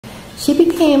She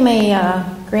became a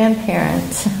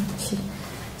grandparent. She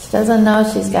doesn't know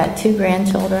she's got 2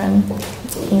 grandchildren,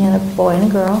 and a boy and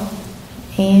a girl.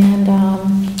 And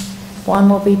one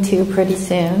will be 2 pretty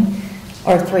soon,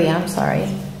 or 3, I'm sorry,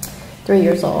 3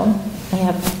 years old. I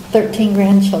have 13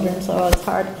 grandchildren, so it's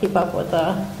hard to keep up with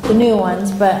the new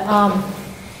ones. But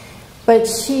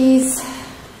she's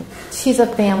a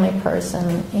family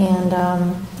person, and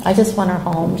I just want her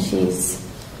home.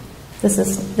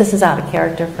 This is out of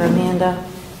character for Amanda.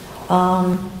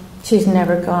 She's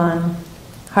never gone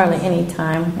hardly any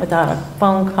time without a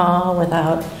phone call,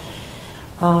 without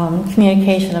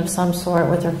communication of some sort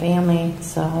with her family.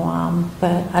 So,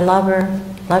 but I love her.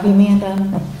 Love you,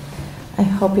 Amanda. I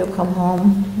hope you'll come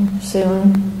home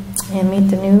soon and meet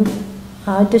the new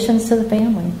additions to the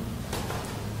family.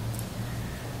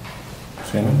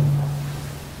 Shannon?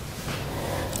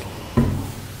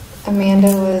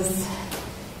 Amanda was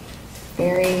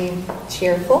very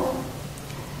cheerful.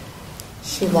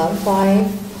 She loved life.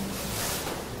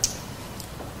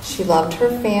 She loved her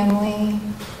family.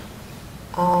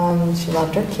 She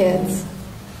loved her kids.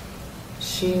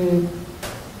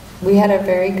 We had a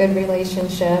very good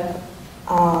relationship.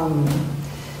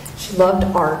 She loved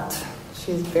art.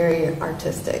 She's very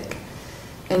artistic,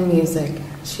 and music.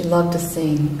 She loved to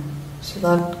sing. She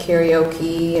loved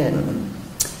karaoke, and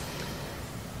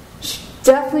she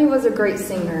definitely was a great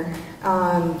singer.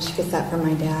 She gets that from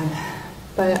my dad.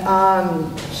 But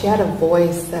she had a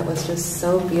voice that was just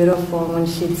so beautiful, and when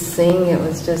she'd sing, it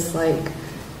was just like,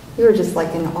 you were just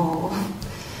like in awe.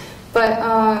 But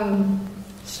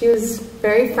she was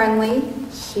very friendly.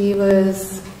 She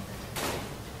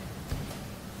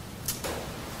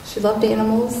loved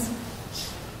animals.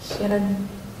 She had a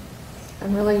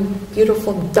really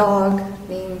beautiful dog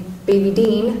named Baby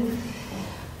Dean.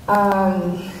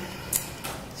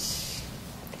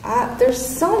 There's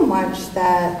so much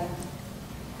that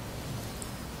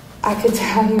I could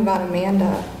tell you about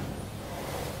Amanda.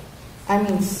 I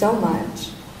mean, so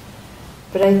much.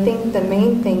 But I think the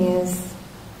main thing is,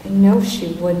 I know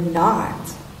she would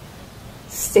not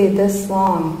stay this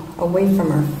long away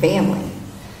from her family.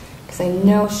 Because I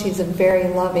know she's a very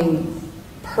loving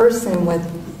person with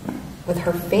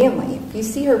her family. If you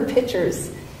see her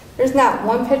pictures, there's not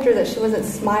one picture that she wasn't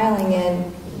smiling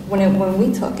in when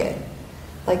we took it.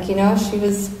 Like, you know, she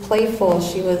was playful. And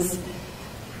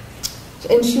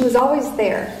she was always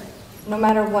there, no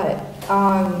matter what.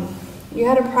 You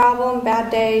had a problem, bad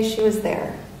day, she was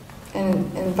there,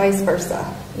 and vice versa.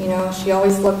 You know, she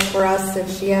always looked for us if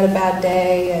she had a bad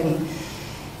day,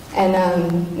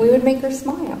 and we would make her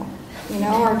smile, you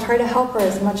know, or try to help her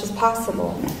as much as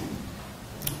possible.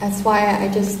 That's why I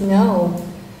just know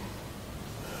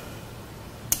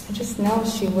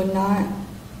she would not.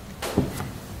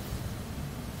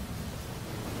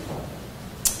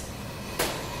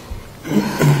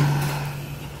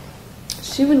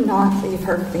 She would not leave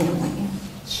her family.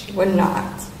 She would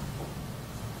not.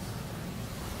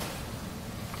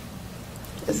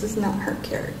 This is not her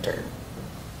character.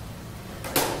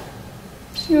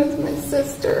 She was my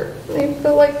sister. They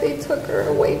feel like they took her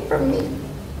away from me.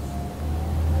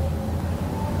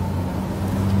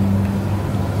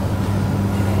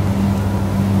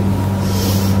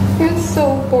 It's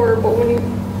so horrible when you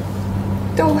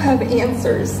don't have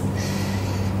answers.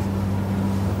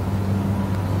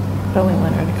 But we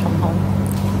want her to come home.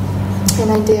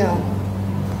 And I do.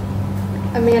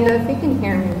 Amanda, if you can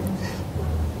hear me.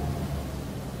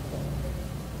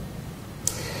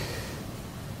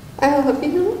 I love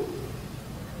you.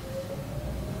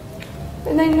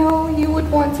 And I know you would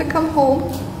want to come home.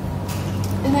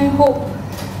 And I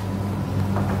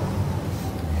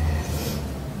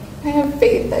have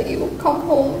faith that you will come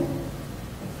home.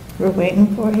 We're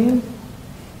waiting for you.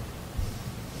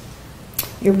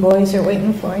 Your boys are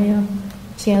waiting for you.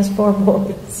 She has 4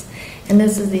 boys, and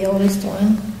this is the oldest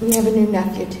one. We have a new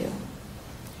nephew too.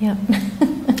 Yep.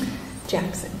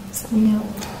 Jackson. So. Yep.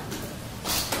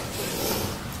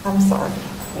 I'm sorry.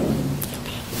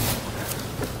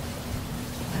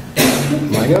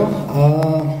 My go?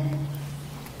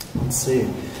 Let's see.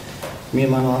 Me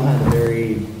and my mom had a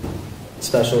very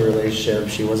special relationship.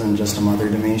 She wasn't just a mother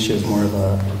to me. She was more of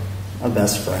a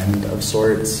best friend of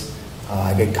sorts.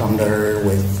 I could come to her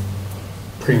with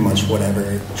pretty much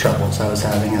whatever troubles I was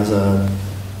having as a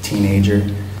teenager.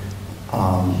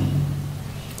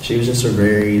 She was just a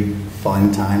very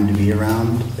fun time to be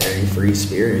around, very free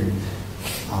spirit.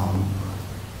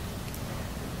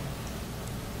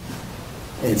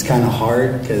 It's kind of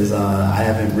hard because I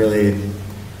haven't really,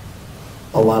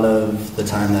 a lot of the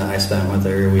time that I spent with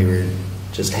her, we were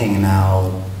just hanging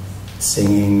out,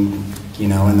 singing, you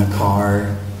know, in the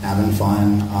car, having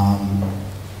fun.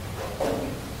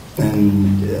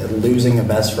 And losing a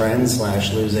best friend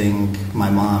 / losing my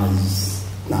mom is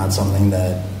not something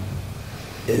that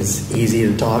is easy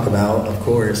to talk about, of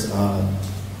course.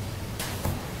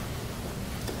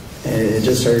 It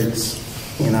just hurts,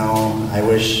 you know. I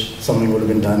wish something would have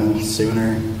been done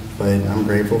sooner, but I'm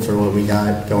grateful for what we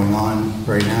got going on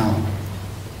right now.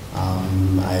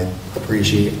 I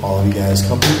appreciate all of you guys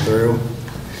coming through.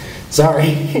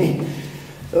 Sorry.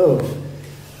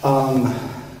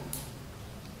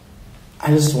 I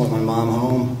just want my mom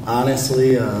home,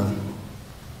 honestly.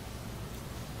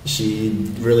 She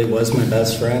really was my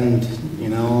best friend, you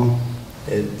know.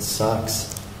 It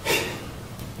sucks.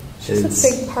 She's a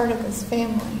big part of his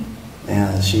family.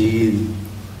 Yeah,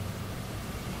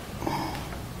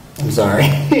 I'm sorry.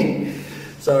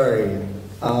 Sorry.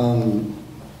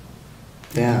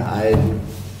 Yeah,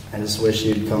 I just wish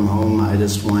she'd come home. I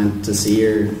just want to see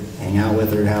her, hang out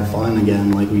with her, have fun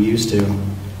again like we used to.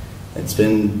 It's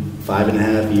been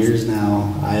 5.5 years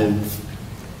now.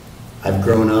 I've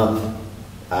grown up.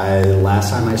 Last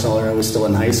time I saw her, I was still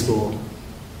in high school.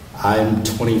 I'm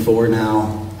 24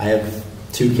 now. I have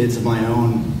 2 kids of my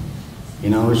own. You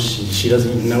know, she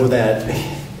doesn't even know that.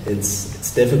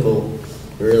 It's difficult.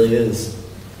 It really is.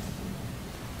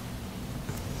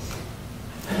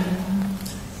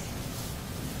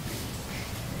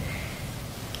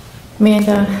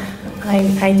 Amanda,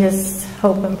 I just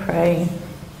hope and pray.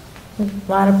 A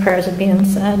lot of prayers are being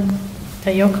said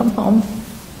that you'll come home.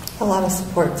 A lot of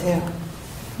support too.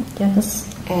 Yes.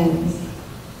 And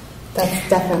that's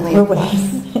definitely We're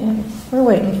waiting. We're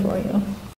waiting for you.